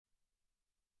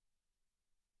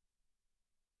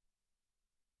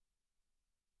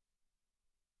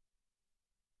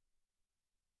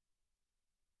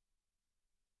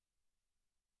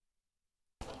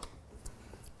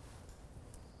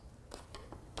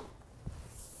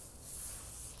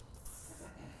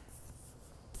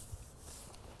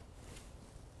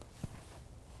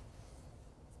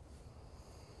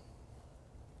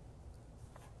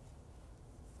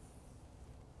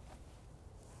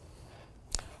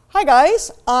Hi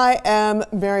guys, I am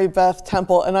Mary Beth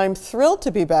Temple and I'm thrilled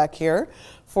to be back here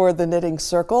for the Knitting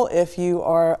Circle. If you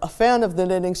are a fan of the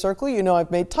Knitting Circle, you know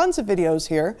I've made tons of videos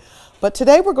here, but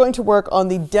today we're going to work on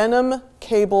the Denim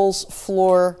Cables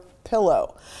Floor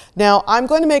Pillow. Now I'm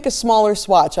going to make a smaller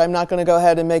swatch. I'm not going to go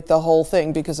ahead and make the whole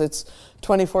thing because it's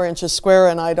 24 inches square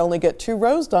and I'd only get 2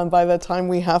 rows done by the time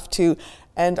we have to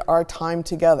end our time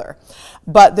together.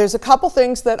 But there's a couple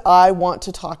things that I want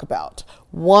to talk about.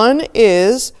 One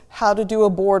is how to do a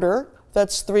border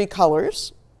that's 3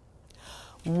 colors.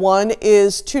 One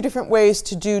is 2 different ways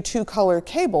to do 2-color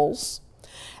cables.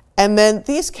 And then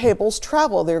these cables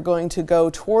travel. They're going to go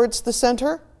towards the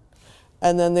center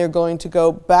and then they're going to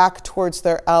go back towards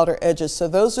their outer edges. So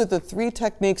those are the 3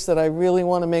 techniques that I really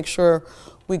want to make sure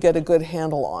we get a good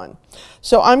handle on.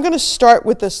 So I'm going to start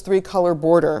with this 3-color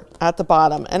border at the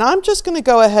bottom, and I'm just going to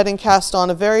go ahead and cast on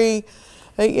a very,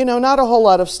 not a whole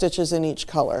lot of stitches in each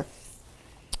color,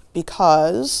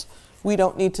 because we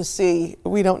don't need to see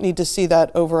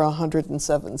that over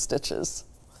 107 stitches.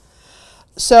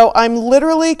 So I'm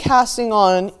literally casting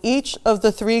on each of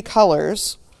the 3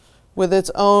 colors with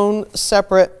its own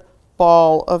separate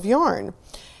ball of yarn.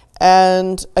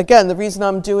 And again, the reason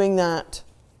I'm doing that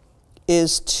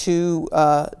is to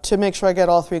make sure I get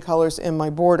all 3 colors in my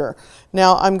border.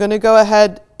 Now I'm going to go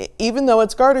ahead, even though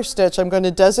it's garter stitch, I'm going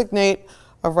to designate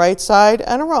a right side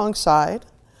and a wrong side,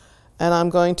 and I'm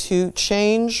going to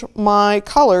change my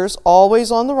colors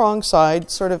always on the wrong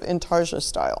side, sort of intarsia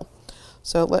style.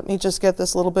 So let me just get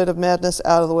this little bit of madness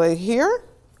out of the way here,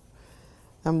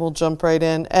 and we'll jump right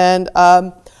in. And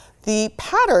the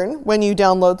pattern, when you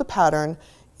download the pattern,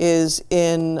 is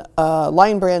in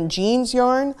Lion Brand Jeans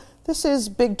yarn. This is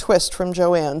Big Twist from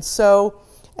Joanne. So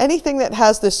anything that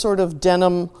has this sort of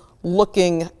denim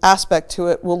looking aspect to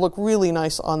it will look really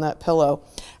nice on that pillow.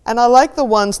 And I like the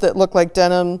ones that look like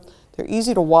denim. They're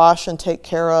easy to wash and take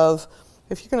care of.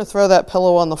 If you're going to throw that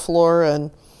pillow on the floor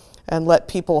and let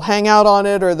people hang out on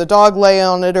it, or the dog lay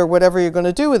on it, or whatever you're going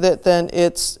to do with it, then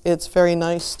it's very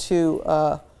nice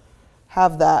to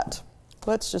have that.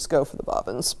 Let's just go for the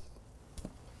bobbins.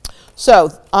 So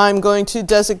I'm going to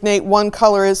designate one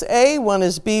color as A, one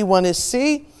is B, one is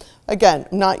C. Again,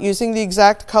 not using the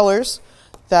exact colors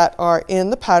that are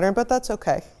in the pattern, but that's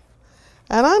okay.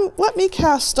 And let me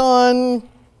cast on,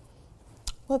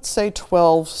 let's say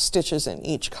 12 stitches in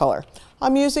each color.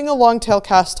 I'm using a long tail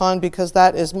cast on because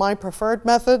that is my preferred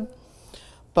method,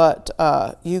 but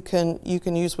you can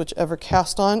use whichever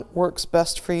cast on works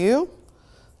best for you.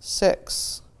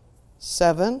 6,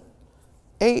 7,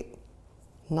 8,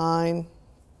 9,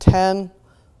 10,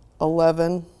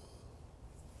 11,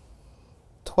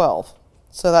 12.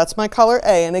 So that's my color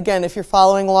A. And again, if you're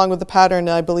following along with the pattern,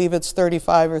 I believe it's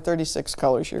 35 or 36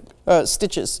 colors,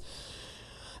 stitches.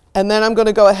 And then I'm going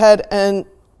to go ahead and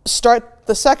start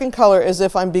the second color as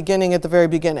if I'm beginning at the very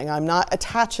beginning. I'm not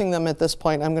attaching them at this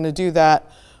point. I'm going to do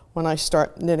that when I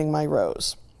start knitting my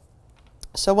rows.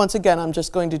 So once again, I'm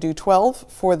just going to do 12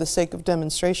 for the sake of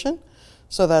demonstration.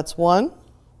 So that's 1,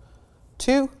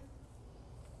 2,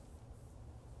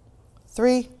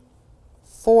 3,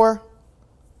 4,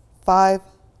 5,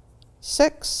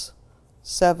 6,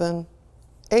 7,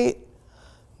 8,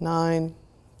 9,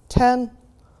 10,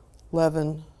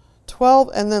 11, 12,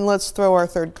 and then let's throw our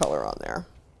 3rd color on there.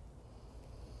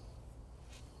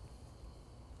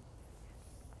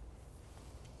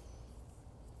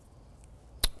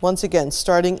 Once again,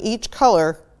 starting each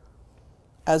color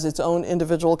as its own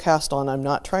individual cast on. I'm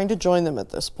not trying to join them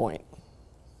at this point.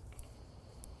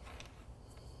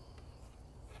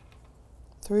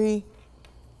 3,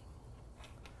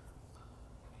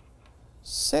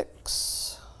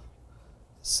 6,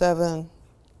 7,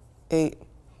 8,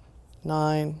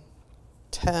 9,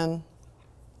 10,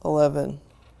 11,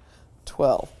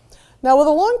 12. Now with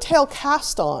a long tail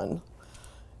cast on,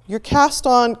 your cast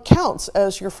on counts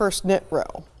as your first knit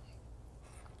row.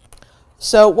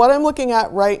 So what I'm looking at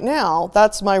right now,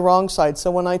 that's my wrong side.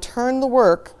 So when I turn the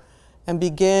work and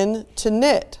begin to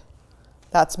knit,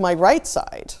 that's my right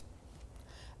side.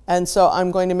 And so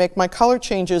I'm going to make my color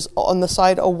changes on the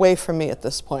side away from me at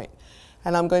this point.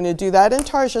 And I'm going to do that in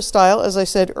Tarja style, as I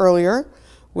said earlier,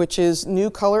 which is new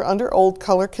color under old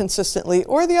color consistently,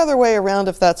 or the other way around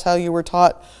if that's how you were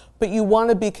taught. But you want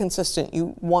to be consistent.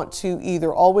 You want to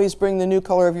either always bring the new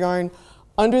color of yarn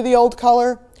under the old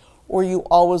color, or you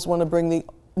always want to bring the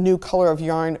new color of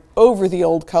yarn over the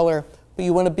old color, but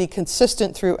you want to be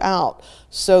consistent throughout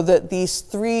so that these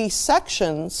 3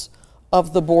 sections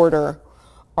of the border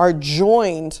are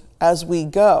joined as we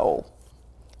go,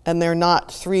 and they're not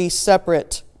 3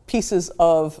 separate pieces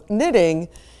of knitting,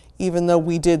 even though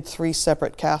we did 3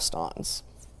 separate cast-ons.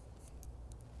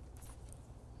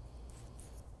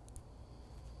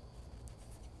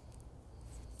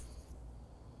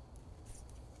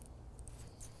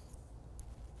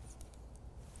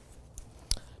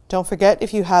 Don't forget,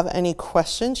 if you have any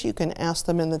questions, you can ask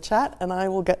them in the chat and I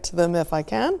will get to them if I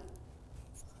can.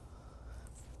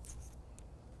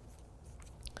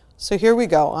 So here we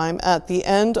go. I'm at the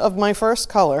end of my first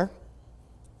color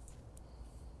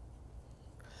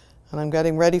and I'm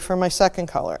getting ready for my second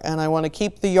color, and I want to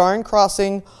keep the yarn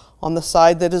crossing on the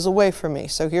side that is away from me.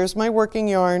 So here's my working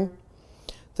yarn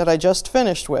that I just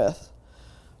finished with.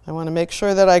 I want to make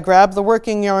sure that I grab the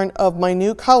working yarn of my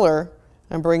new color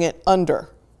and bring it under.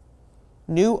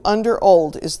 New under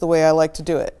old is the way I like to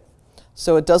do it.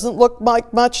 So it doesn't look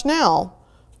like much now,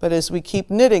 but as we keep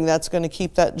knitting, that's going to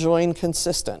keep that join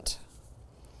consistent.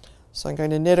 So I'm going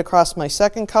to knit across my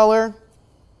second color.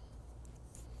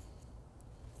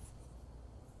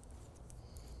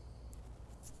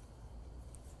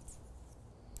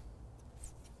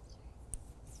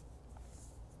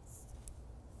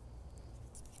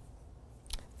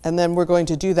 And then we're going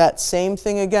to do that same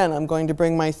thing again. I'm going to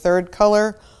bring my third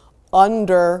color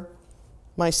under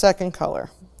my second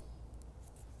color.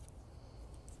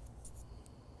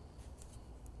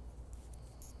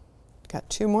 Got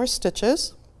 2 more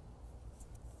stitches.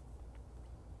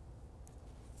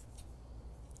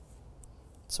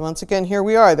 So once again, here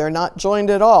we are. They're not joined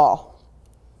at all,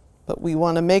 but we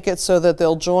want to make it so that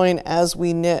they'll join as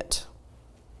we knit.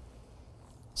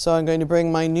 So I'm going to bring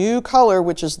my new color,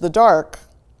 which is the dark,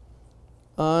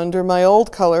 under my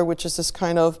old color, which is this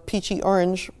kind of peachy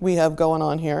orange we have going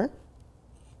on here.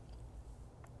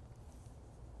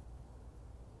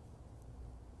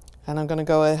 And I'm going to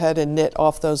go ahead and knit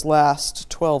off those last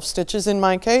 12 stitches in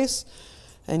my case.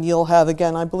 And you'll have,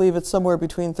 again, I believe it's somewhere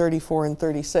between 34 and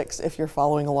 36 if you're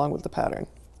following along with the pattern.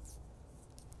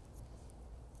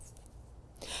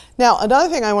 Now, another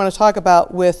thing I want to talk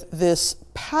about with this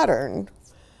pattern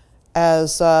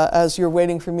as you're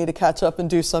waiting for me to catch up and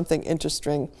do something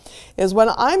interesting, is when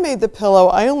I made the pillow,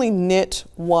 I only knit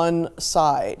one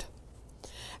side.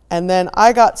 And then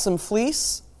I got some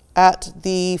fleece at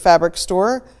the fabric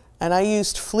store, and I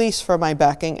used fleece for my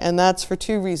backing, and that's for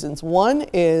 2 reasons. One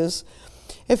is,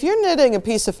 if you're knitting a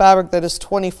piece of fabric that is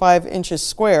 25 inches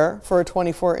square for a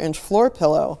 24-inch floor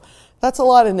pillow, that's a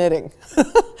lot of knitting.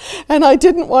 And I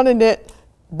didn't want to knit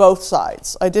both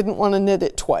sides. I didn't want to knit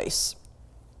it twice.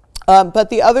 But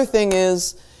the other thing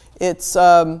is, it's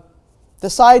the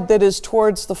side that is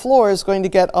towards the floor is going to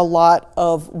get a lot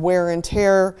of wear and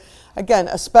tear. Again,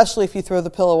 especially if you throw the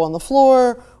pillow on the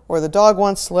floor or the dog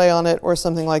wants to lay on it or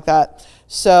something like that.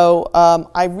 So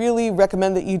I really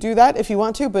recommend that you do that if you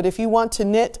want to, but if you want to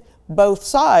knit both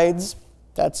sides,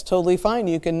 that's totally fine.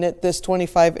 You can knit this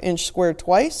 25-inch square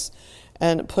twice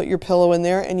and put your pillow in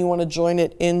there, and you want to join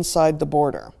it inside the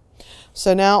border.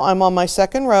 So now I'm on my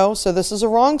second row, so this is a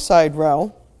wrong side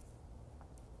row.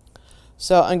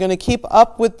 So I'm going to keep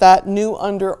up with that new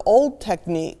under old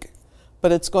technique,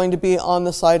 but it's going to be on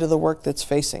the side of the work that's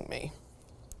facing me.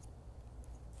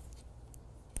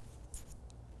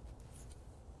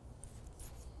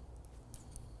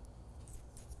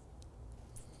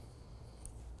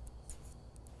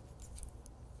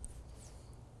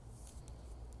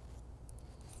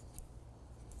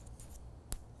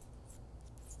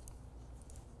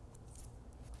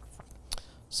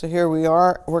 So here we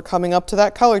are, we're coming up to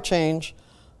that color change.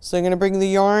 So I'm going to bring the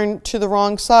yarn to the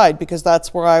wrong side because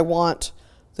that's where I want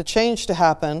the change to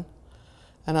happen.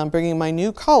 And I'm bringing my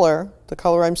new color, the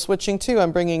color I'm switching to,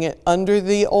 I'm bringing it under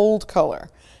the old color.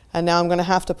 And now I'm going to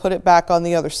have to put it back on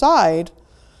the other side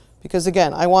because,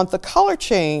 again, I want the color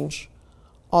change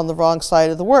on the wrong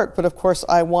side of the work, but of course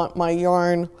I want my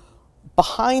yarn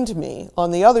behind me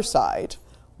on the other side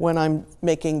when I'm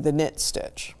making the knit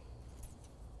stitch.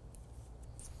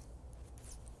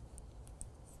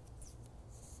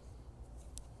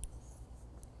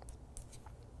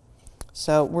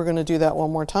 So we're going to do that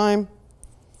one more time.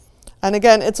 And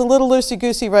again, it's a little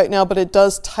loosey-goosey right now, but it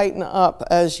does tighten up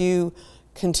as you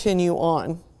continue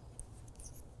on.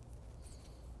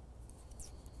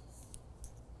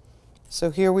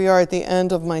 So here we are at the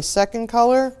end of my second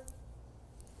color.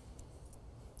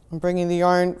 I'm bringing the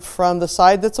yarn from the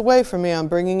side that's away from me. I'm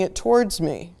bringing it towards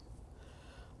me.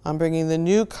 I'm bringing the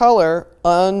new color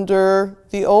under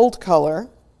the old color,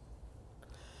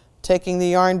 taking the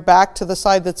yarn back to the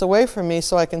side that's away from me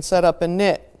so I can set up and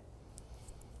knit.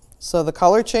 So the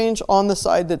color change on the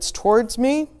side that's towards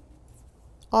me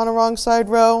on a wrong side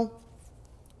row,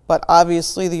 but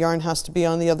obviously the yarn has to be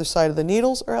on the other side of the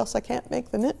needles or else I can't make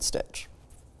the knit stitch.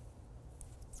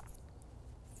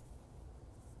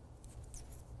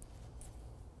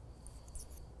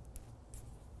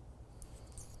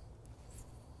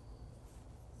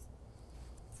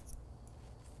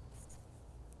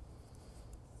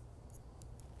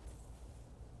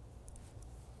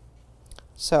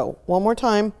 So one more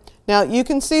time. Now you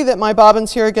can see that my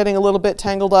bobbins here are getting a little bit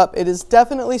tangled up. It is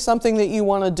definitely something that you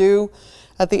want to do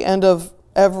at the end of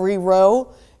every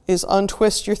row, is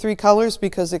untwist your 3 colors,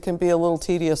 because it can be a little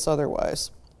tedious otherwise.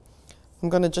 I'm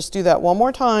going to just do that one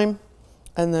more time,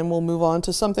 and then we'll move on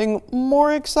to something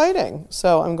more exciting.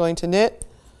 So I'm going to knit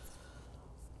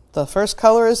the first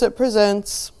color as it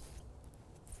presents.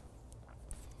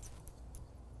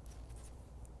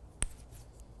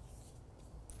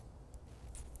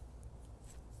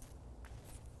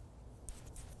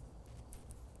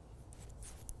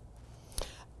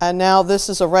 And now this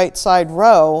is a right side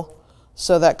row,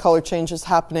 so that color change is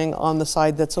happening on the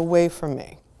side that's away from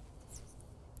me.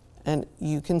 And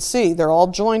you can see they're all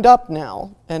joined up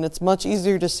now, and it's much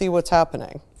easier to see what's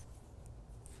happening.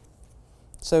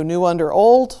 So new under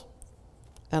old,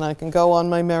 and I can go on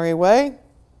my merry way.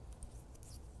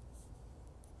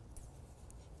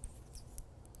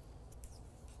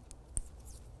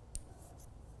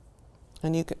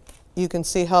 And you can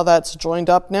see how that's joined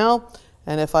up now.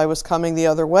 And if I was coming the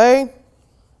other way,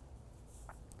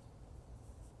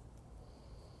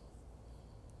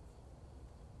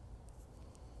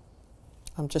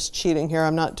 I'm just cheating here,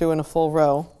 I'm not doing a full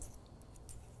row.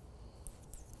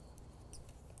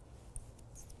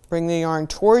 Bring the yarn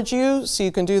towards you so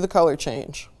you can do the color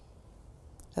change.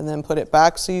 And then put it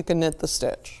back so you can knit the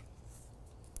stitch.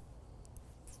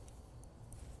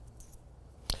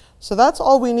 So that's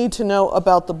all we need to know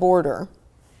about the border.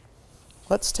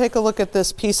 Let's take a look at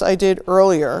this piece I did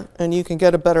earlier, and you can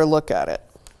get a better look at it.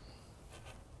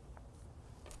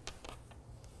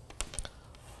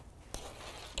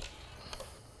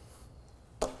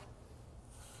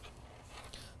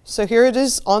 So here it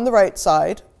is on the right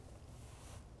side,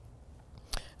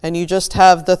 and you just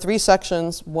have the 3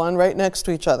 sections, one right next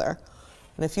to each other.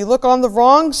 And if you look on the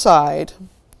wrong side,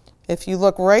 if you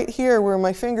look right here where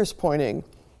my finger's pointing,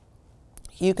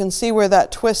 you can see where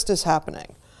that twist is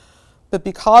happening. But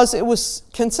because it was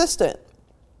consistent,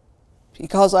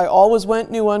 because I always went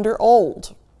new under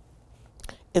old,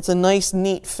 it's a nice,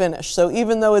 neat finish. So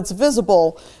even though it's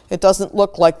visible, it doesn't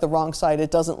look like the wrong side.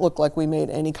 It doesn't look like we made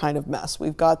any kind of mess.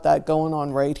 We've got that going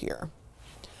on right here.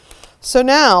 So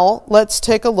now let's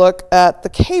take a look at the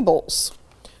cables,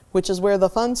 which is where the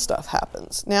fun stuff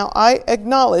happens. Now I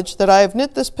acknowledge that I have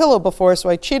knit this pillow before, so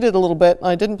I cheated a little bit. And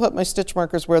I didn't put my stitch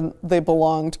markers where they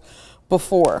belonged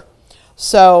before.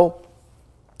 So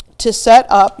to set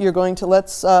up, you're going to,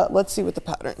 let's see what the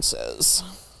pattern says.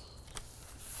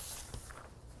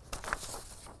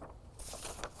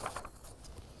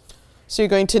 So you're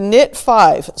going to knit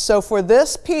 5. So for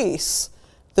this piece,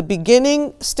 the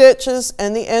beginning stitches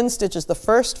and the end stitches, the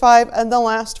first 5 and the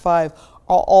last 5,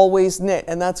 are always knit.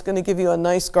 And that's going to give you a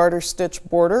nice garter stitch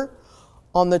border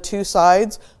on the 2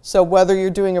 sides. So whether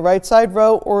you're doing a right side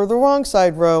row or the wrong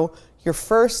side row, your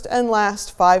first and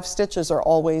last 5 stitches are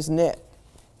always knit.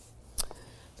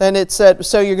 Then it said,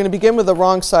 so you're going to begin with the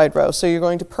wrong side row. So you're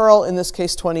going to purl, in this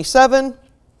case 27,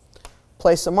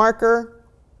 place a marker,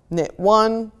 knit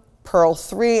 1, purl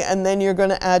 3, and then you're going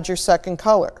to add your second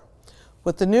color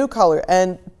with the new color.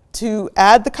 And to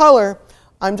add the color,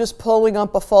 I'm just pulling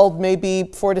up a fold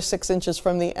maybe 4 to 6 inches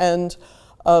from the end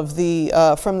of the,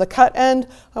 from the cut end.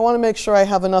 I want to make sure I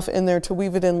have enough in there to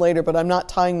weave it in later, but I'm not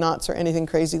tying knots or anything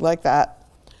crazy like that.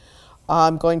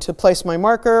 I'm going to place my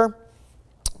marker,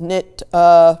 knit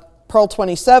purl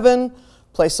 27,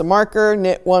 place a marker,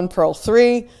 knit 1, purl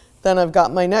 3. Then I've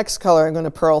got my next color. I'm going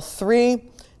to purl 3,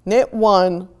 knit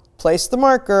 1, place the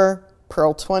marker,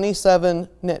 purl 27,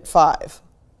 knit 5.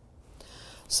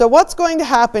 So what's going to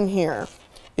happen here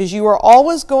is you are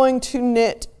always going to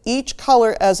knit each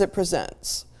color as it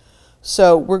presents.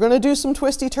 So we're going to do some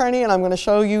twisty turny, and I'm going to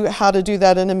show you how to do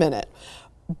that in a minute.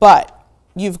 But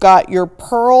you've got your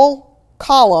purl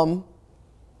column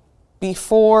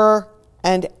before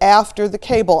and after the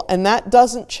cable, and that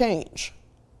doesn't change.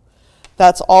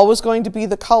 That's always going to be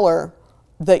the color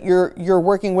that you're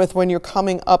working with when you're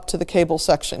coming up to the cable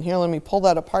section. Here, let me pull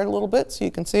that apart a little bit so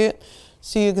you can see it.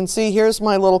 So you can see here's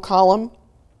my little column.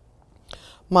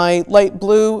 My light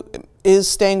blue is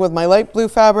staying with my light blue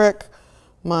fabric.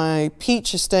 My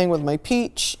peach is staying with my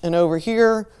peach, and over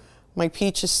here my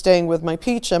peach is staying with my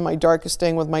peach, and my dark is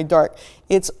staying with my dark.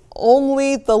 It's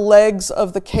only the legs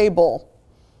of the cable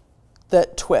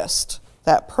that twist.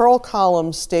 That purl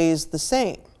column stays the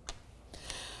same.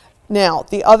 Now,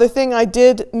 the other thing I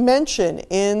did mention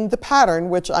in the pattern,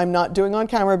 which I'm not doing on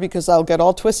camera because I'll get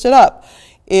all twisted up,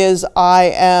 is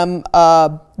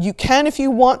you can, if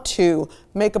you want to,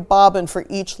 make a bobbin for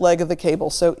each leg of the cable.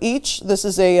 So this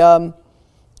is a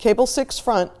cable 6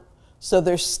 front, so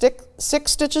there's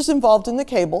 6 stitches involved in the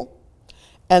cable,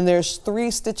 and there's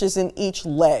 3 stitches in each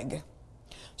leg.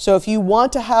 So if you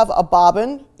want to have a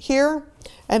bobbin here,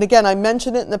 and again, I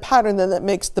mentioned it in the pattern, then that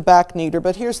makes the back neater,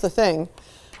 but here's the thing.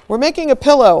 We're making a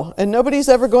pillow, and nobody's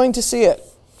ever going to see it.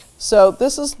 So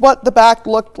this is what the back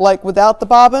looked like without the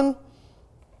bobbin,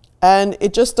 and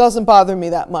it just doesn't bother me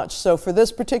that much. So for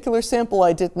this particular sample,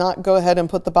 I did not go ahead and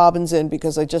put the bobbins in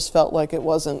because I just felt like it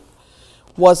wasn't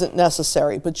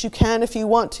necessary. But you can if you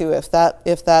want to. If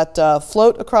that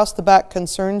float across the back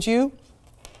concerns you,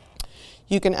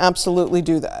 you can absolutely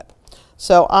do that.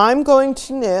 So I'm going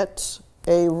to knit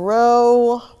a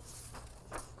row.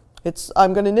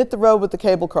 I'm going to knit the row with the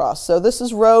cable cross. So this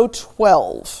is row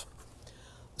 12.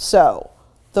 So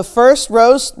the first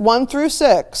rows 1 through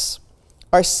 6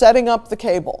 are setting up the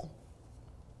cable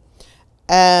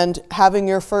and having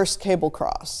your first cable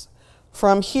cross.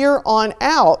 From here on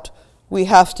out, we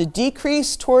have to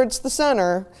decrease towards the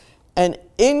center and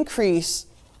increase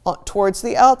towards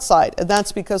the outside. And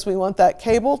that's because we want that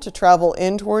cable to travel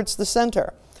in towards the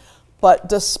center. But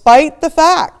despite the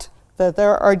fact that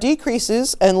there are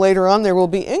decreases, and later on there will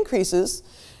be increases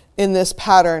in this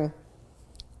pattern,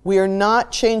 we are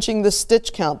not changing the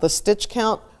stitch count. The stitch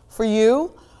count for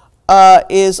you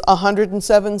is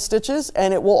 107 stitches,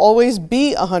 and it will always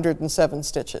be 107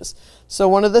 stitches. So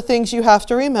one of the things you have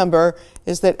to remember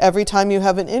is that every time you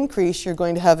have an increase, you're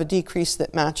going to have a decrease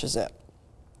that matches it.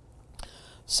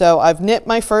 So I've knit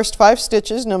my first 5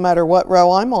 stitches no matter what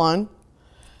row I'm on,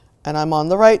 and I'm on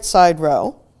the right side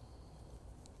row.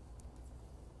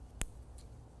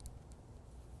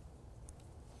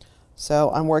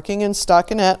 So I'm working in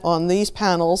stockinette on these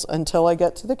panels until I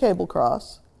get to the cable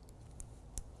cross.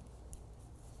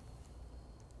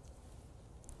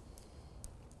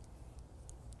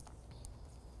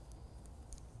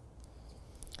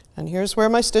 And here's where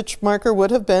my stitch marker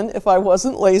would have been if I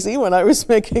wasn't lazy when I was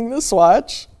making the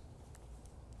swatch.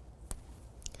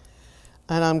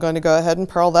 And I'm going to go ahead and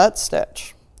purl that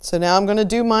stitch. So now I'm going to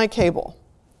do my cable.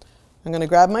 I'm going to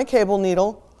grab my cable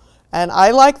needle, and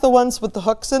I like the ones with the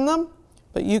hooks in them,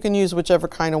 but you can use whichever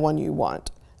kind of one you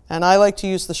want. And I like to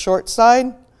use the short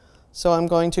side, so I'm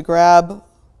going to grab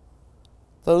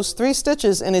those 3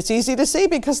 stitches, and it's easy to see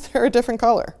because they're a different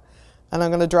color. And I'm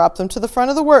going to drop them to the front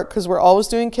of the work because we're always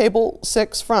doing cable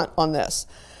 6 front on this.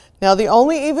 Now the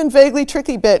only even vaguely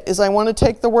tricky bit is I want to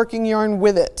take the working yarn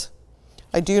with it.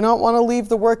 I do not want to leave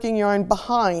the working yarn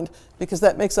behind because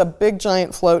that makes a big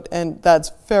giant float, and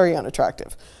that's very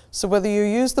unattractive. So whether you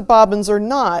use the bobbins or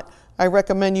not, I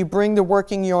recommend you bring the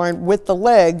working yarn with the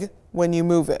leg when you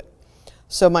move it.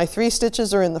 So my 3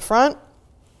 stitches are in the front.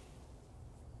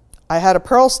 I had a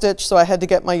purl stitch, so I had to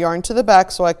get my yarn to the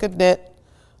back so I could knit.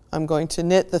 I'm going to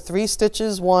knit the 3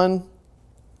 stitches, 1,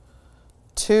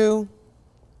 2,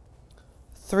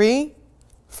 3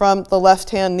 from the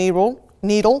left-hand needle,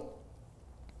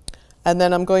 and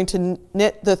then I'm going to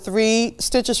knit the 3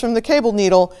 stitches from the cable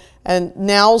needle, and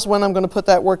now's when I'm going to put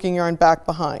that working yarn back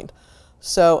behind.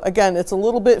 So again, it's a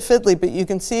little bit fiddly, but you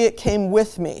can see it came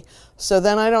with me. So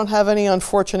then I don't have any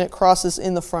unfortunate crosses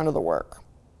in the front of the work.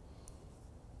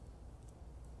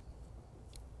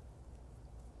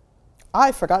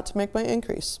 I forgot to make my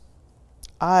increase.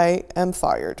 I am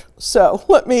fired. So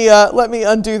let me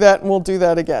undo that, and we'll do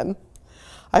that again.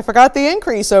 I forgot the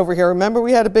increase over here. Remember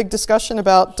we had a big discussion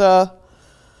about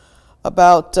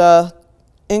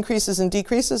increases and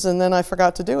decreases, and then I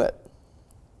forgot to do it.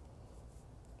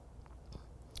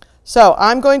 So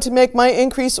I'm going to make my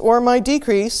increase or my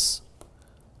decrease,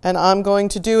 and I'm going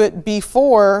to do it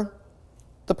before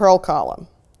the purl column.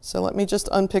 So let me just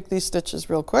unpick these stitches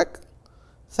real quick.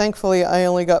 Thankfully, I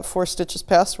only got 4 stitches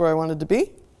past where I wanted to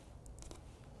be.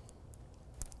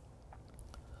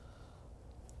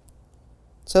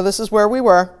 So this is where we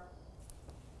were.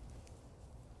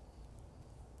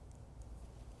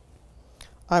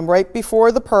 I'm right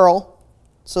before the purl,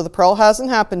 so the purl hasn't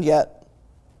happened yet.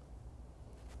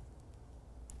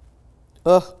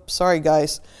 Ugh, sorry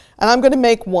guys. And I'm going to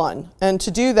make 1. And to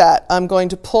do that, I'm going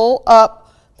to pull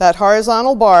up that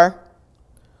horizontal bar.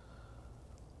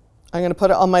 I'm going to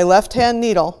put it on my left-hand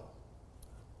needle,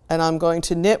 and I'm going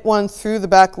to knit 1 through the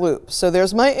back loop. So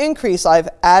there's my increase. I've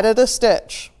added a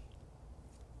stitch.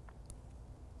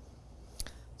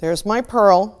 There's my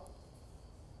purl.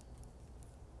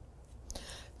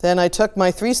 Then I took my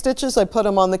 3 stitches, I put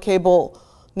them on the cable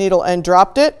needle and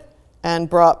dropped it, and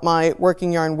brought my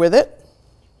working yarn with it.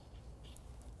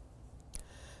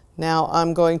 Now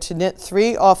I'm going to knit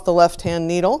 3 off the left-hand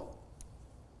needle.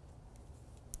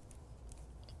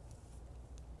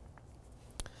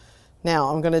 Now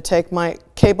I'm going to take my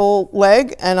cable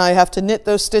leg, and I have to knit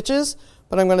those stitches,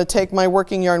 but I'm going to take my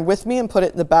working yarn with me and put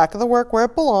it in the back of the work where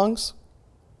it belongs.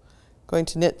 going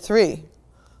to knit 3.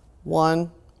 1,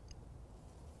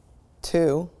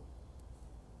 2,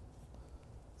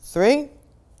 3,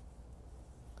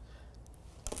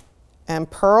 and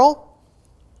purl.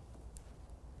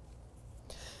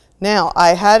 Now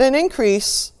I had an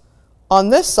increase on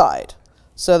this side,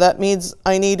 so that means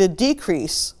I need a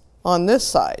decrease on this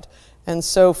side. And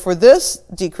so for this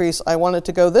decrease, I want it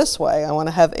to go this way. I want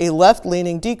to have a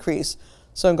left-leaning decrease.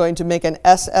 So I'm going to make an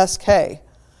SSK.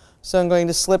 So I'm going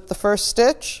to slip the first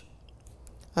stitch.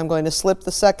 I'm going to slip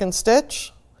the second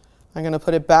stitch. I'm going to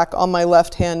put it back on my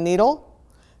left-hand needle.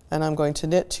 And I'm going to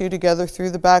knit 2 together through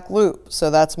the back loop. So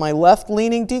that's my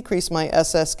left-leaning decrease, my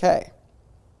SSK.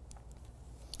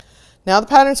 Now the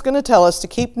pattern's going to tell us to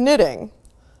keep knitting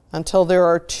until there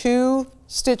are 2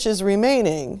 stitches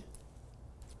remaining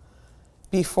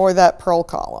before that purl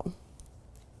column.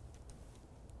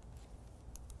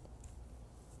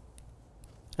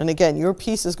 And again, your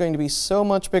piece is going to be so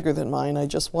much bigger than mine. I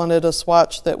just wanted a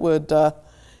swatch that would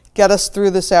get us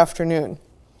through this afternoon.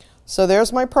 So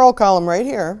there's my purl column right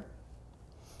here.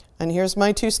 And here's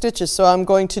my 2 stitches. So I'm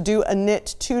going to do a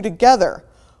knit 2 together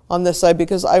on this side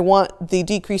because I want the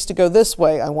decrease to go this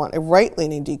way. I want a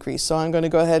right-leaning decrease. So I'm going to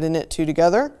go ahead and knit 2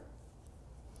 together.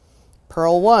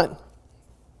 Purl 1.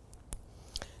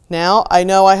 Now I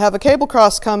know I have a cable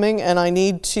cross coming and I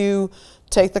need to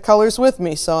take the colors with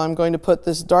me. So I'm going to put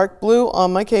this dark blue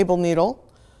on my cable needle.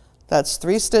 That's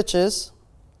 3 stitches.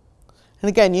 And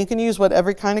again, you can use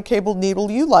whatever kind of cable needle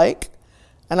you like.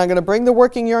 And I'm going to bring the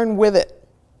working yarn with it.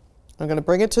 I'm going to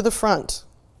bring it to the front.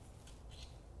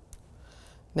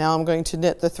 Now I'm going to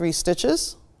knit the 3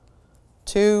 stitches.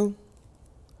 2,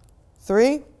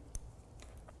 3.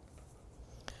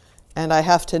 And I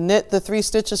have to knit the 3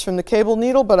 stitches from the cable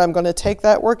needle, but I'm going to take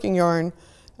that working yarn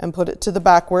and put it to the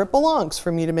back where it belongs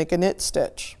for me to make a knit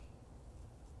stitch.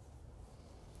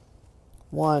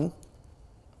 1,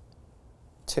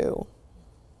 2,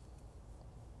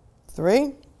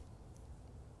 3.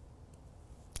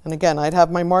 And again, I'd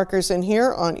have my markers in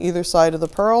here on either side of the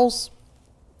purls.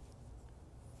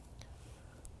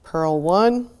 Purl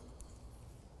 1.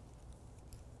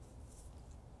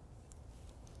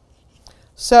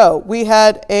 So we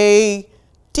had a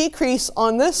decrease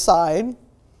on this side,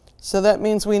 so that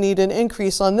means we need an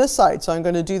increase on this side. So I'm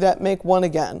going to do that, make 1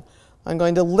 again. I'm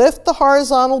going to lift the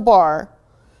horizontal bar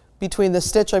between the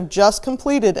stitch I've just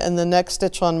completed and the next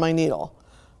stitch on my needle.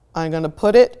 I'm going to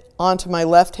put it onto my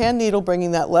left-hand needle,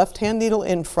 bringing that left-hand needle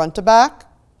in front to back,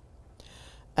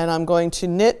 and I'm going to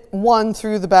knit 1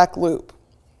 through the back loop.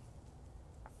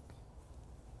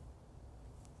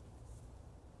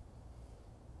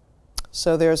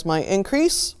 So there's my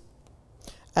increase,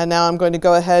 and now I'm going to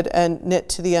go ahead and knit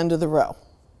to the end of the row.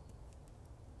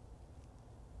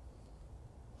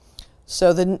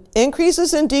 So the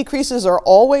increases and decreases are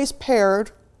always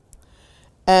paired,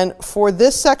 and for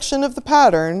this section of the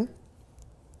pattern,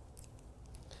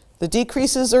 the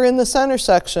decreases are in the center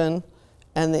section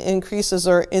and the increases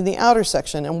are in the outer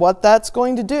section, and what that's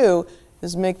going to do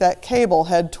is make that cable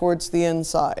head towards the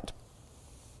inside.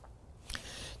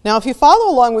 Now if you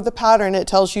follow along with the pattern, it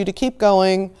tells you to keep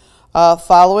going,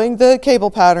 following the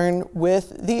cable pattern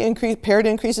with the paired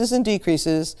increases and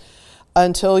decreases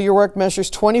until your work measures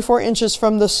 24 inches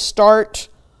from the start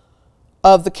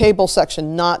of the cable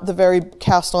section, not the very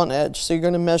cast on edge. So you're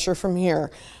going to measure from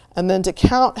here. And then to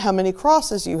count how many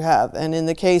crosses you have. And in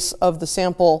the case of the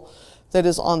sample that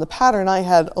is on the pattern, I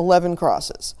had 11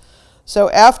 crosses. So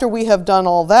after we have done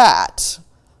all that,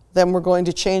 then we're going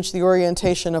to change the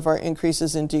orientation of our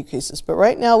increases and decreases. But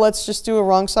right now, let's just do a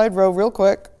wrong side row real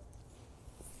quick,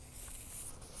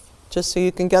 just so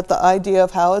you can get the idea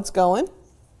of how it's going.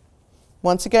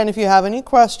 Once again, if you have any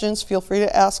questions, feel free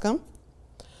to ask them.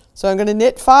 So I'm going to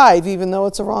knit 5, even though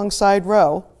it's a wrong side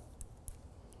row.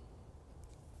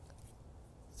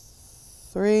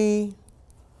 3,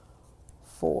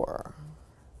 4,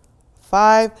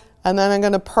 5. And then I'm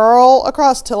going to purl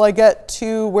across till I get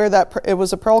to where it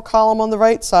was a purl column on the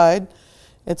right side.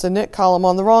 It's a knit column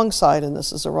on the wrong side, and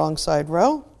this is a wrong side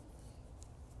row.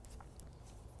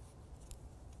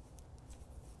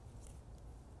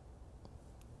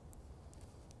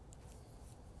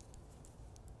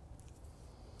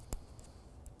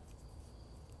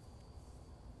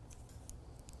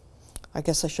 I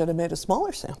guess I should have made a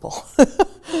smaller sample.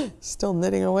 Still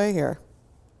knitting away here.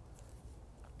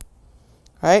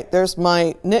 All right, there's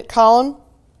my knit column.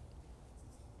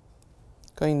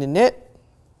 Going to knit.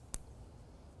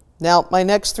 Now my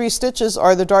next 3 stitches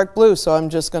are the dark blue, so I'm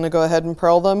just going to go ahead and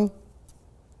purl them.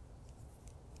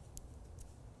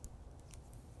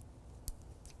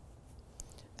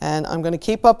 And I'm going to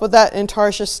keep up with that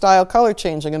intarsia style color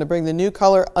change. I'm going to bring the new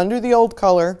color under the old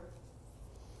color,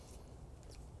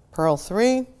 purl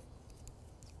 3,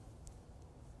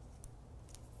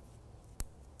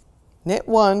 knit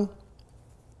 1,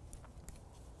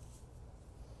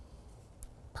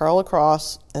 purl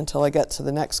across until I get to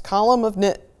the next column of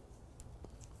knit.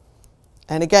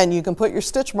 And again, you can put your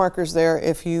stitch markers there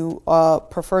if you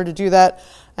prefer to do that.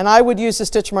 And I would use the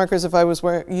stitch markers if I was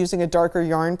using a darker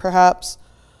yarn perhaps,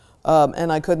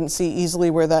 and I couldn't see easily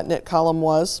where that knit column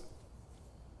was.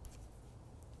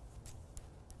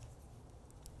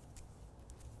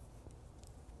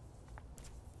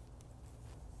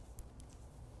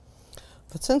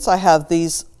 But since I have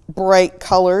these bright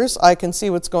colors, I can see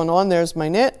what's going on. There's my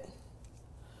knit,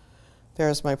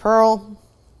 there's my purl,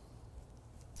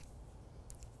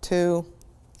 2,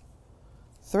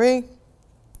 3,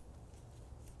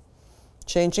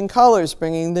 changing colors,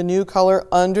 bringing the new color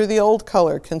under the old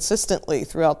color consistently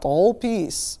throughout the whole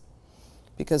piece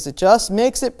because it just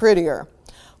makes it prettier.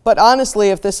 But honestly,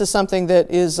 if this is something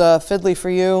that is fiddly for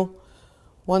you,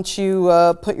 once you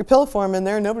put your pillow form in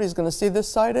there, nobody's going to see this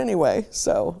side anyway.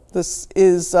 So this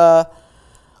is,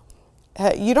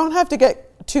 you don't have to get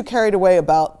too carried away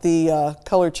about the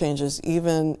color changes,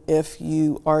 even if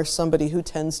you are somebody who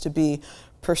tends to be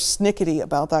persnickety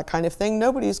about that kind of thing.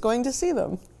 Nobody's going to see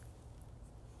them.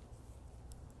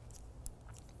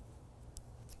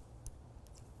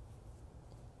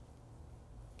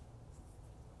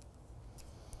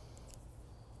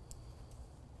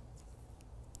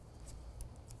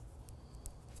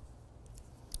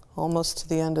 Almost to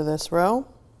the end of this row.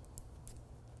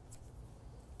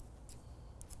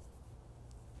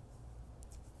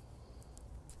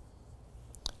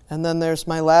 And then there's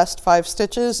my last 5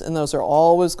 stitches, and those are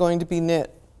always going to be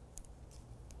knit.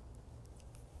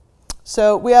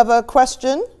 So we have a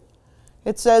question.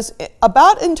 It says,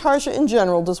 about intarsia in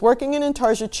general, does working in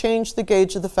intarsia change the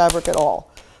gauge of the fabric at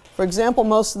all? For example,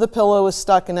 most of the pillow is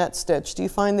stockinette stitch. Do you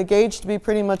find the gauge to be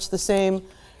pretty much the same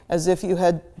as if you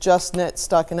had just knit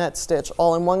stockinette stitch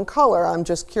all in one color? I'm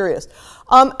just curious.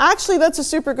 Actually, that's a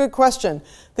super good question.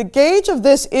 The gauge of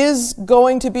this is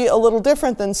going to be a little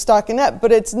different than stockinette,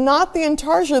 but it's not the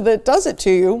intarsia that does it to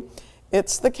you,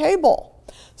 it's the cable.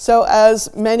 So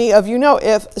as many of you know,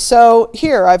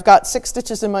 here I've got 6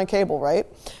 stitches in my cable, right?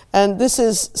 And this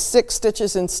is 6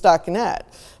 stitches in stockinette.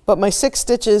 But my 6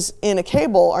 stitches in a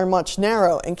cable are much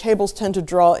narrow, and cables tend to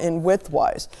draw in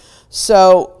widthwise.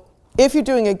 So if you're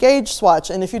doing a gauge swatch,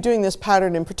 and if you're doing this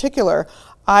pattern in particular,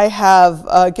 I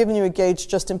have given you a gauge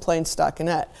just in plain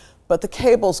stockinette, but the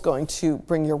cable's going to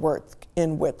bring your work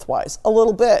in widthwise a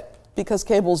little bit because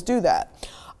cables do that.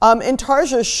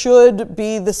 Intarsia should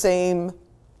be the same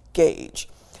gauge.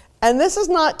 And this is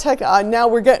not now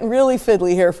we're getting really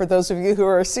fiddly here for those of you who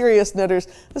are serious knitters.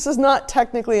 This is not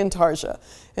technically intarsia.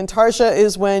 Intarsia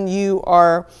is when you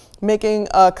are making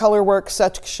a color work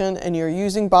section and you're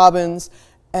using bobbins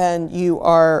and you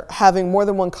are having more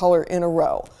than one color in a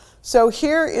row. So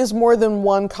here is more than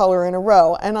one color in a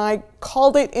row, and I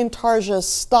called it intarsia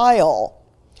style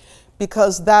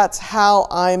because that's how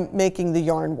I'm making the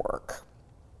yarn work.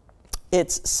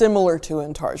 It's similar to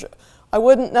intarsia. I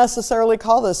wouldn't necessarily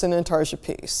call this an intarsia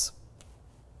piece.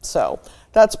 So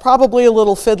that's probably a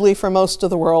little fiddly for most of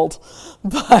the world,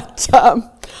 but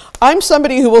I'm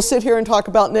somebody who will sit here and talk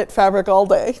about knit fabric all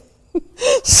day.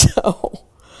 So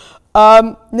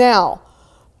now,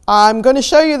 I'm going to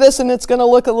show you this, and it's going to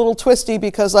look a little twisty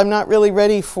because I'm not really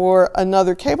ready for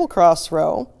another cable cross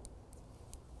row.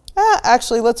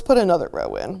 Actually, let's put another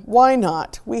row in. Why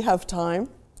not? We have time.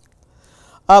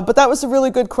 But that was a really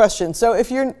good question. So if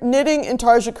you're knitting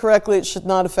intarsia correctly, it should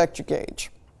not affect your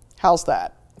gauge. How's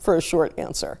that for a short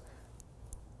answer?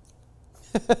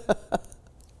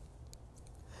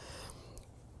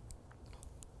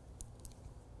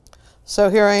 So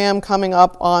here I am coming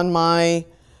up on my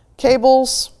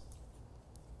cables.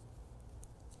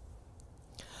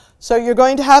 So you're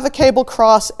going to have a cable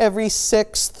cross every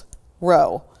 6th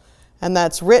row, and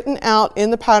that's written out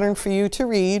in the pattern for you to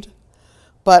read.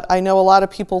 But I know a lot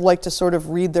of people like to sort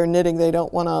of read their knitting. They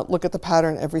don't want to look at the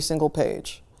pattern every single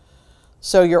page.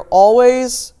 So you're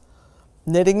always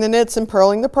knitting the knits and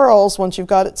purling the purls. Once you've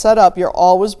got it set up, you're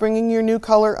always bringing your new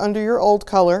color under your old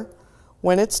color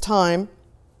when it's time.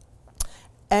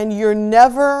 And you're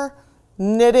never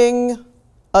knitting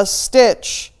a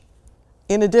stitch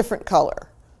in a different color.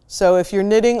 So if you're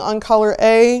knitting on color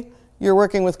A, you're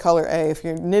working with color A. If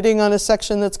you're knitting on a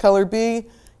section that's color B,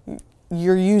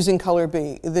 you're using color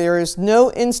B. There is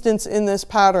no instance in this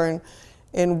pattern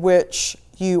in which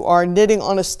you are knitting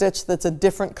on a stitch that's a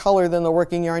different color than the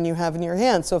working yarn you have in your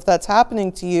hand. So if that's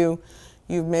happening to you,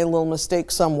 you've made a little mistake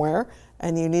somewhere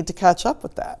and you need to catch up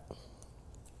with that.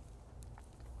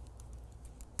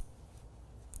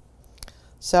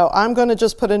 So I'm going to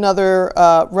just put another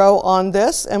row on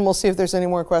this, and we'll see if there's any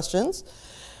more questions.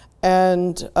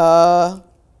 And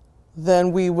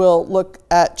then we will look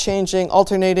at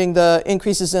alternating the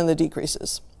increases and the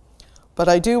decreases. But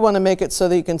I do want to make it so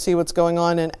that you can see what's going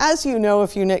on. And as you know,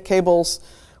 if you knit cables,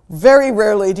 very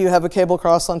rarely do you have a cable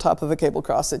cross on top of a cable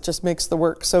cross. It just makes the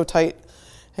work so tight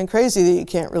and crazy that you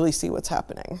can't really see what's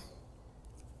happening.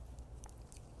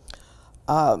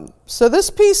 So this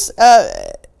piece,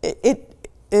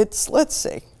 let's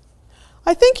see.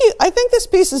 I think this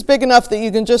piece is big enough that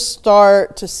you can just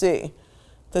start to see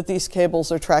that these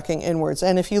cables are tracking inwards.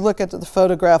 And if you look at the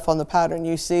photograph on the pattern,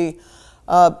 you see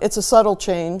it's a subtle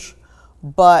change,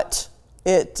 but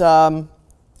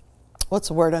what's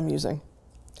the word I'm using?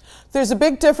 There's a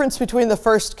big difference between the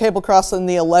first cable cross and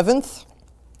the 11th.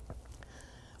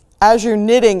 As you're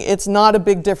knitting, it's not a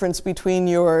big difference between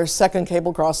your second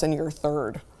cable cross and your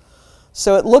third.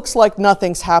 So it looks like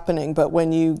nothing's happening, but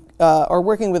when you are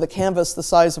working with a canvas the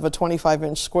size of a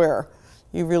 25-inch square,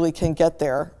 you really can get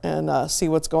there and see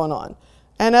what's going on.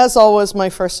 And as always, my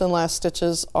first and last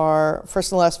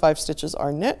 5 stitches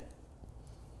are knit.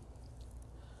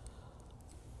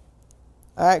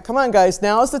 All right, come on guys,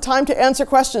 now is the time to answer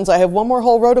questions. I have one more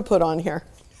whole row to put on here.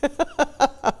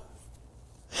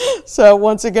 So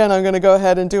once again, I'm going to go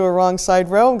ahead and do a wrong side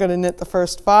row. I'm going to knit the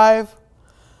first 5,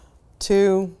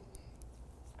 2,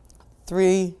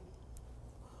 3,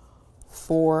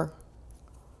 4,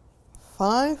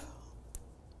 5.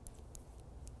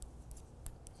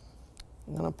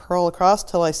 I'm going to purl across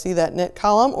till I see that knit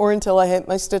column, or until I hit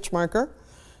my stitch marker,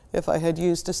 if I had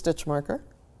used a stitch marker.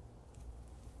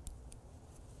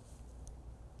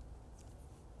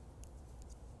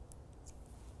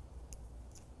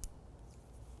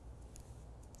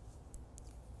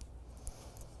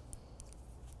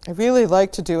 I really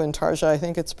like to do intarsia. I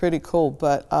think it's pretty cool,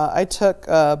 but I took,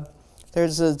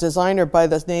 there's a designer by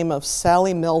the name of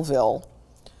Sally Melville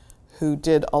who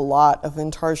did a lot of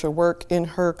intarsia work in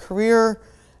her career,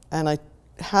 and I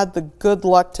had the good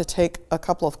luck to take a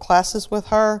couple of classes with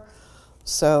her.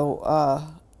 So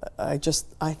I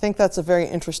think that's a very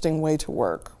interesting way to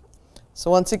work. So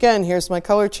once again, here's my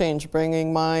color change,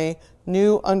 bringing my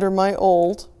new under my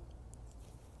old.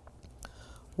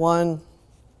 1,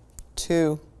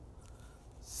 2,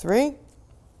 3.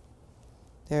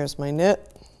 There's my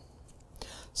knit.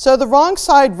 So the wrong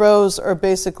side rows are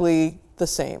basically the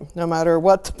same, no matter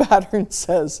what the pattern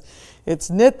says. It's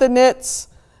knit the knits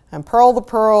and purl the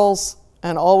purls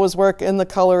and always work in the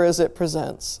color as it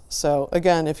presents. So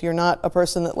again, if you're not a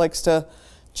person that likes to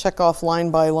check off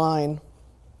line by line.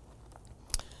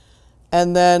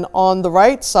 And then on the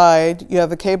right side, you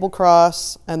have a cable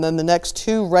cross, and then the next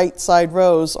 2 right side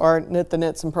rows are knit the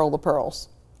knits and purl the purls.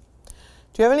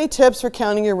 Do you have any tips for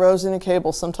counting your rows in a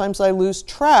cable? Sometimes I lose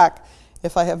track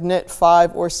if I have knit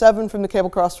 5 or 7 from the cable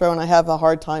cross row, and I have a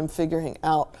hard time figuring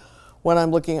out when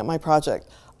I'm looking at my project.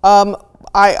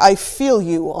 I feel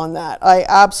you on that. I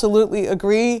absolutely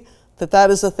agree that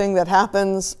that is a thing that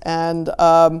happens, and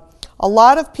a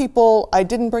lot of people, I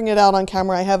didn't bring it out on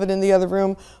camera, I have it in the other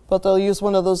room, but they'll use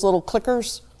one of those little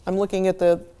clickers. I'm looking at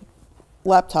the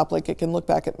laptop like it can look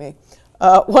back at me.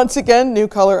 Once again, new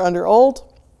color under old.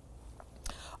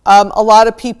 A lot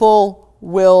of people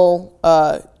will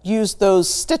use those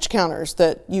stitch counters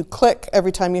that you click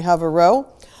every time you have a row.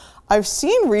 I've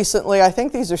seen recently, I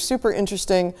think these are super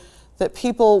interesting, that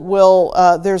people will,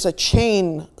 there's a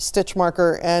chain stitch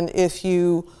marker, and if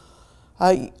you,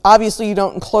 obviously you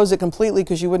don't enclose it completely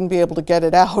because you wouldn't be able to get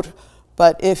it out,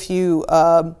 but if you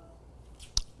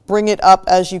bring it up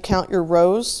as you count your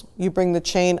rows, you bring the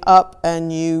chain up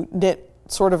and you knit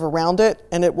sort of around it,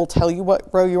 and it will tell you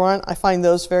what row you're on. I find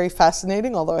those very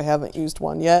fascinating, although I haven't used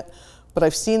one yet, but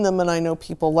I've seen them and I know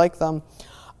people like them.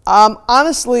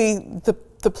 Honestly,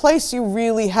 the place you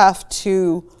really have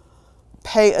to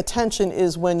pay attention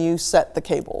is when you set the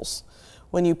cables.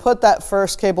 When you put that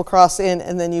first cable cross in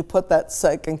and then you put that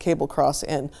second cable cross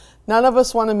in. None of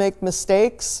us want to make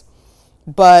mistakes,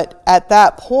 but at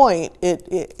that point,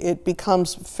 it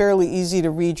becomes fairly easy to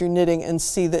read your knitting and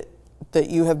see that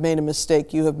you have made a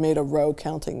mistake, you have made a row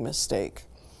counting mistake.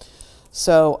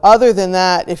 So other than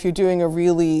that, if you're doing a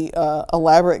really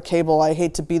elaborate cable, I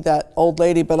hate to be that old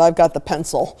lady, but I've got the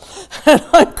pencil and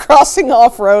I'm crossing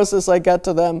off rows as I get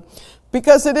to them,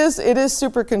 because it is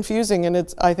super confusing,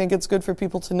 and I think it's good for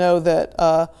people to know that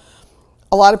a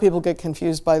lot of people get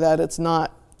confused by that. It's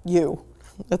not you.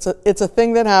 It's a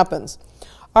thing that happens.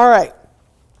 All right,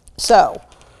 so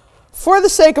for the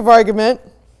sake of argument,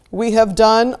 we have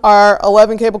done our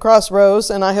 11 cable cross rows,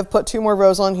 and I have put 2 more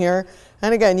rows on here.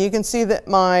 And again, you can see that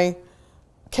my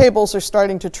cables are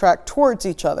starting to track towards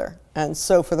each other. And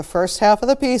so for the first half of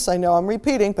the piece, I know I'm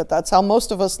repeating, but that's how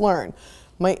most of us learn.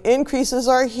 My increases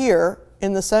are here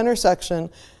in the center section,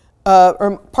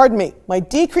 or pardon me, my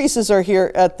decreases are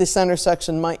here at the center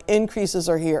section, my increases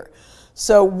are here.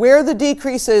 So where the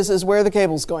decrease is where the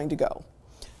cable's going to go.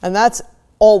 And that's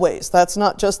always, that's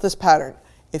not just this pattern.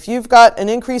 If you've got an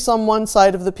increase on one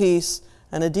side of the piece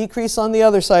and a decrease on the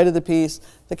other side of the piece,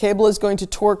 the cable is going to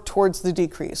torque towards the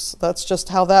decrease. That's just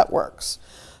how that works.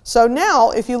 So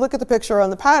now, if you look at the picture on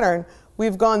the pattern,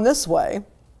 we've gone this way,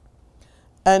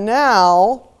 and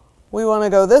now we want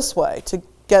to go this way to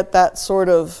get that sort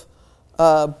of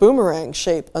boomerang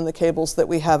shape on the cables that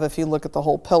we have if you look at the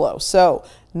whole pillow. So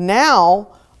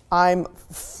now I'm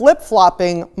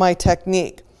flip-flopping my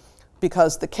technique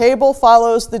because the cable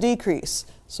follows the decrease.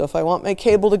 So if I want my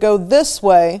cable to go this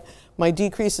way, my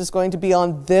decrease is going to be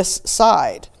on this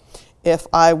side. If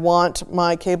I want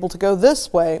my cable to go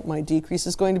this way, my decrease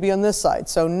is going to be on this side.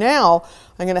 So now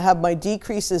I'm going to have my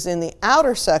decreases in the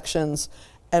outer sections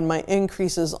and my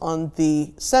increases on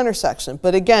the center section.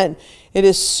 But again, it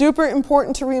is super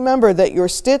important to remember that your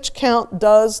stitch count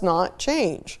does not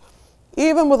change.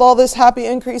 Even with all this happy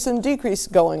increase and decrease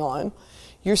going on,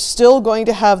 you're still going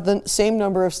to have the same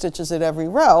number of stitches at every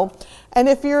row. And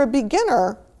if you're a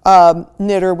beginner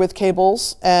knitter with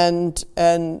cables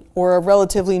or a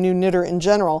relatively new knitter in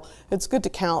general, it's good to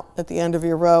count at the end of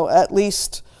your row, at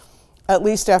least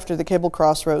after the cable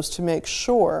cross rows, to make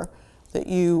sure that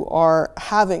you are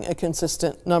having a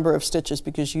consistent number of stitches,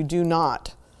 because you do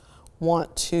not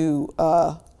want to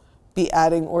be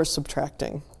adding or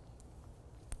subtracting.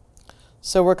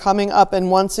 So we're coming up,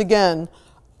 and once again,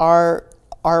 our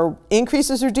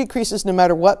increases or decreases, no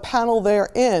matter what panel they're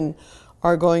in,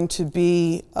 are going to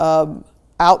be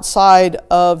outside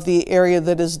of the area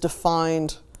that is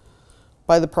defined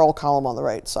by the purl column on the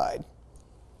right side.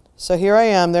 So here I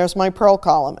am, there's my purl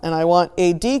column, and I want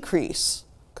a decrease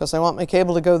because I want my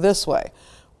cable to go this way.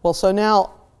 Well, so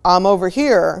now I'm over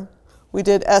here. We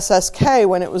did SSK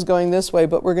when it was going this way,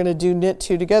 but we're going to do knit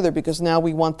 2 together because now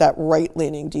we want that right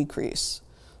leaning decrease.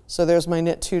 So there's my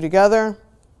knit 2 together,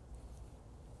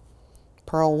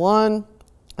 purl 1,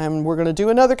 and we're going to do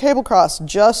another cable cross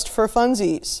just for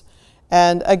funsies.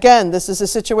 And again, this is a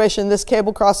situation, this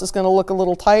cable cross is going to look a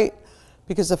little tight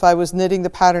because if I was knitting the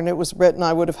pattern it was written,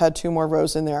 I would have had 2 more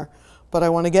rows in there. But I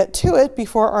want to get to it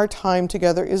before our time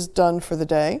together is done for the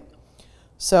day.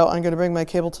 So I'm going to bring my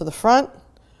cable to the front.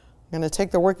 I'm going to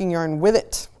take the working yarn with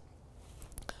it.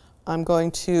 I'm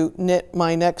going to knit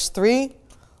my next 3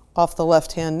 off the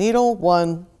left-hand needle.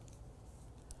 1,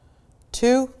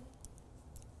 2,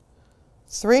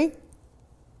 3.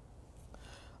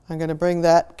 I'm going to bring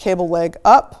that cable leg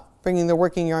up, bringing the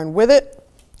working yarn with it.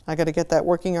 I got to get that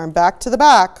working yarn back to the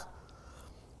back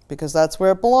because that's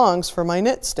where it belongs for my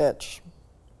knit stitch.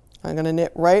 I'm going to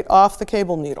knit right off the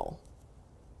cable needle.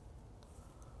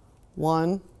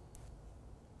 1,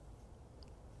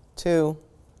 2,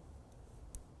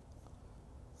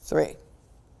 3.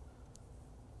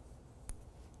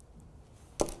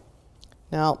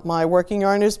 Now my working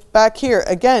yarn is back here.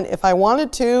 Again, if I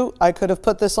wanted to, I could have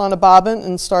put this on a bobbin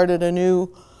and started a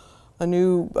new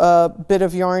bit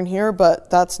of yarn here, but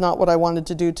that's not what I wanted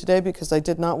to do today because I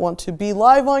did not want to be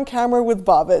live on camera with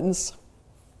bobbins.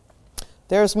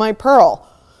 There's my purl.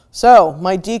 So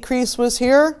my decrease was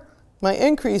here, my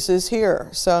increase is here.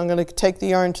 So I'm going to take the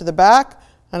yarn to the back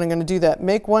and I'm going to do that.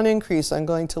 Make 1 increase. I'm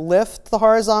going to lift the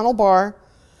horizontal bar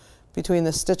between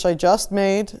the stitch I just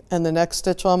made and the next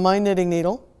stitch on my knitting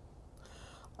needle.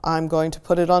 I'm going to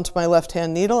put it onto my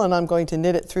left-hand needle and I'm going to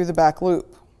knit it through the back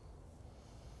loop.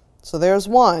 So there's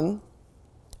 1,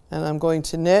 and I'm going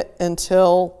to knit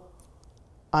until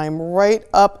I'm right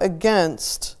up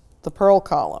against the purl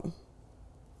column.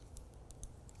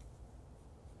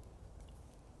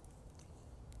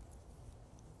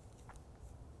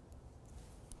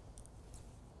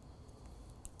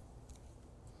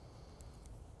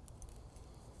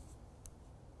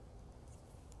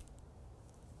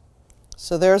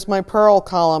 So there's my purl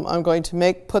column. I'm going to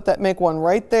make 1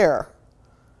 right there.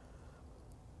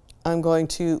 I'm going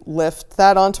to lift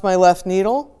that onto my left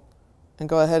needle and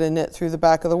go ahead and knit through the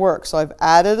back of the work. So I've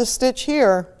added a stitch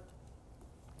here.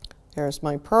 There's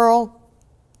my purl.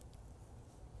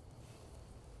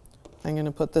 I'm going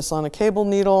to put this on a cable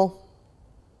needle,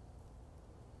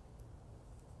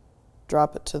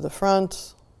 drop it to the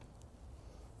front,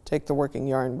 take the working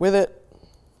yarn with it,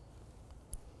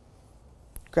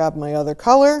 grab my other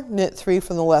color, knit 3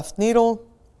 from the left needle,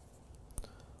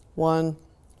 1,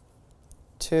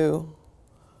 2,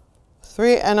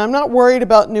 3, and I'm not worried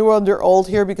about new under old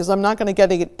here because I'm not going to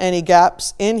get any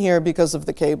gaps in here because of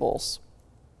the cables.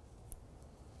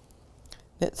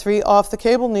 Knit 3 off the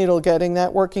cable needle, getting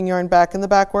that working yarn back in the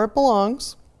back where it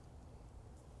belongs.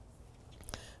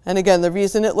 And again, the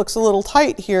reason it looks a little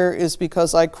tight here is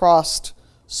because I crossed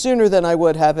sooner than I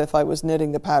would have if I was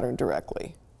knitting the pattern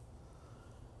directly.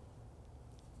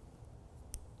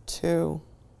 2,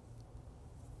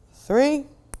 3.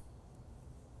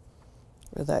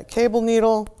 With that cable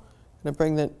needle, I'm going to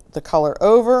bring the color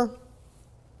over,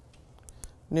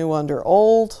 new under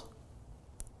old.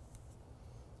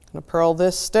 I'm going to purl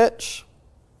this stitch.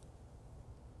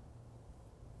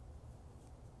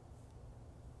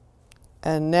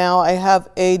 And now I have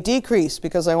a decrease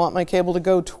because I want my cable to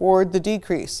go toward the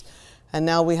decrease. And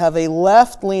now we have a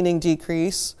left leaning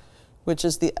decrease, which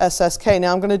is the SSK.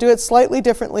 Now I'm going to do it slightly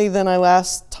differently than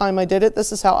last time I did it.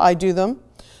 This is how I do them.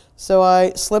 So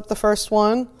I slip the first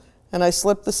one and I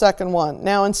slip the second one.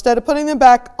 Now instead of putting them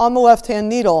back on the left hand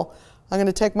needle, I'm going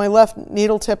to take my left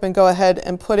needle tip and go ahead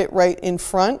and put it right in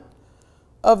front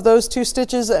of those 2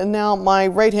 stitches, and now my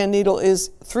right hand needle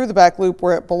is through the back loop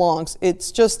where it belongs.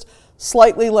 It's just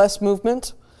slightly less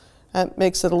movement and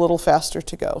makes it a little faster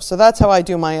to go. So that's how I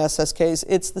do my SSKs.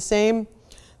 It's the same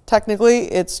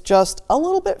technically, it's just a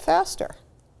little bit faster.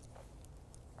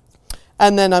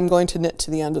 And then I'm going to knit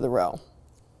to the end of the row.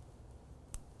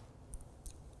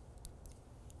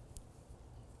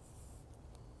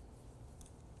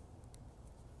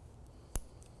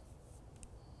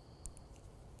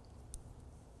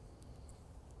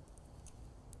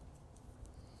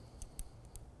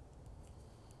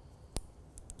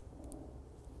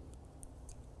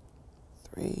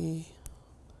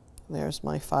 There's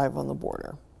my 5 on the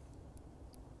border.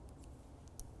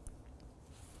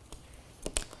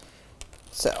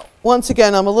 So once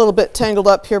again, I'm a little bit tangled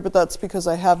up here, but that's because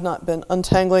I have not been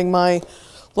untangling my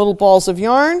little balls of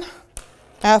yarn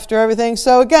after everything.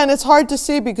 So again, it's hard to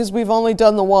see because we've only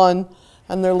done the one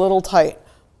and they're a little tight,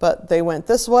 but they went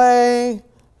this way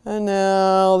and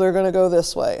now they're going to go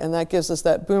this way. And that gives us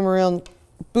that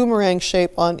boomerang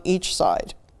shape on each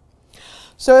side.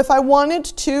 So if I wanted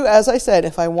to, as I said,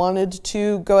 if I wanted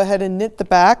to go ahead and knit the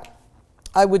back,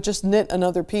 I would just knit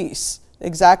another piece,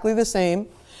 exactly the same,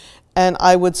 and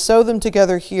I would sew them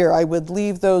together here. I would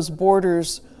leave those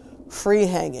borders free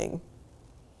hanging,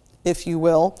 if you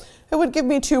will. It would give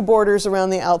me 2 borders around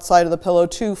the outside of the pillow,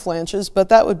 2 flanges, but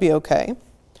that would be okay.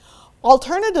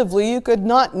 Alternatively, you could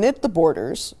not knit the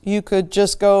borders. You could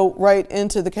just go right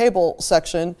into the cable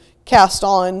section, cast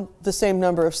on the same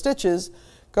number of stitches,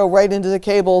 go right into the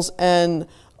cables and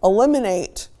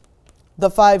eliminate the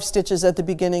 5 stitches at the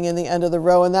beginning and the end of the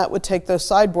row, and that would take those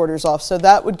side borders off. So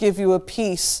that would give you a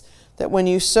piece that when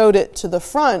you sewed it to the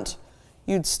front,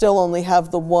 you'd still only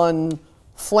have the 1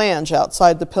 flange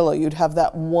outside the pillow. You'd have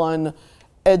that 1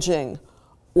 edging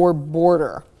or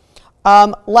border.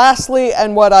 Lastly,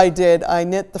 and what I did, I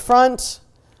knit the front.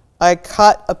 I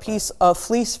cut a piece of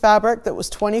fleece fabric that was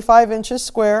 25 inches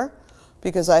square,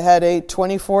 because I had a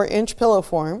 24-inch pillow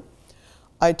form.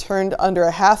 I turned under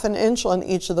a 1/2 inch on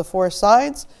each of the 4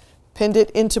 sides, pinned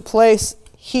it into place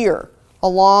here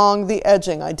along the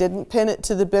edging. I didn't pin it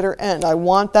to the bitter end. I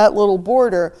want that little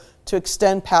border to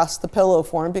extend past the pillow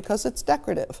form because it's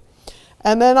decorative.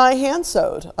 And then I hand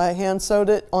sewed. I hand sewed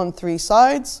it on 3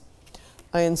 sides.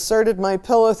 I inserted my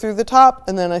pillow through the top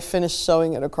and then I finished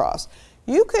sewing it across.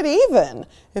 You could even,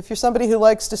 if you're somebody who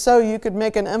likes to sew, you could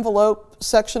make an envelope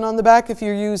section on the back if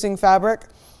you're using fabric.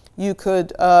 You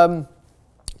could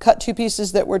cut 2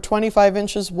 pieces that were 25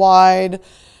 inches wide,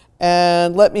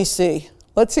 and let me see.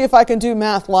 Let's see if I can do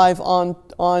math live on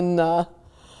the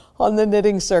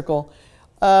knitting circle.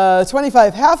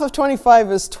 25, half of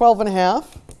 25 is 12.5,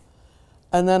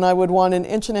 and then I would want 1.5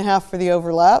 inches for the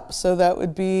overlap, so that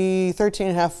would be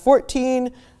 13.5,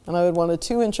 14, and I would want a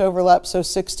 2-inch overlap, so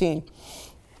 16.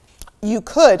 You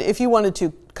could, if you wanted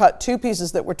to, cut 2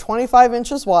 pieces that were 25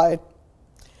 inches wide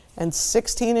and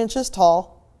 16 inches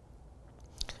tall,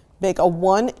 make a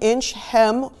 1-inch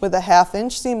hem with a 1/2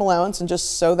 inch seam allowance and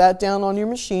just sew that down on your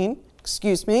machine.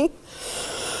 Excuse me.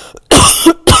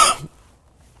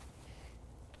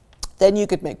 Then you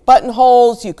could make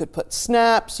buttonholes, you could put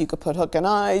snaps, you could put hook and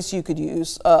eyes, you could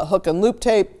use hook and loop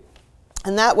tape.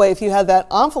 And that way, if you had that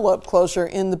envelope closure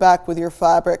in the back with your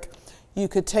fabric, you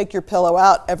could take your pillow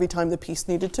out every time the piece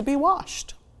needed to be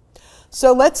washed.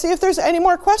 So let's see if there's any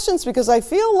more questions, because I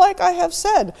feel like I have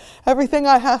said everything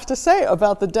I have to say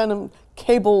about the denim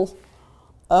cable,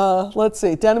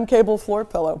 denim cable floor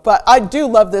pillow. But I do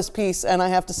love this piece, and I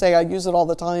have to say I use it all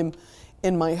the time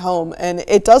in my home. And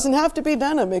it doesn't have to be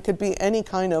denim. It could be any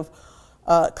kind of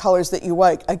colors that you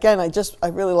like. Again, I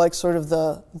really like sort of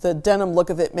the denim look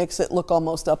of it, makes it look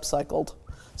almost upcycled.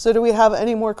 So do we have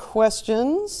any more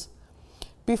questions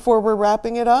before we're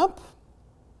wrapping it up?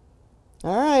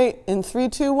 All right, in 3,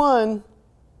 2, 1.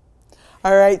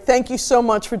 All right, thank you so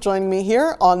much for joining me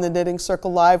here on the Knitting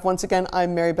Circle Live. Once again,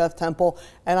 I'm Mary Beth Temple,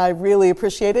 and I really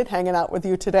appreciated hanging out with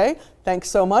you today. Thanks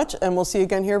so much, and we'll see you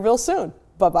again here real soon.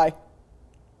 Bye-bye.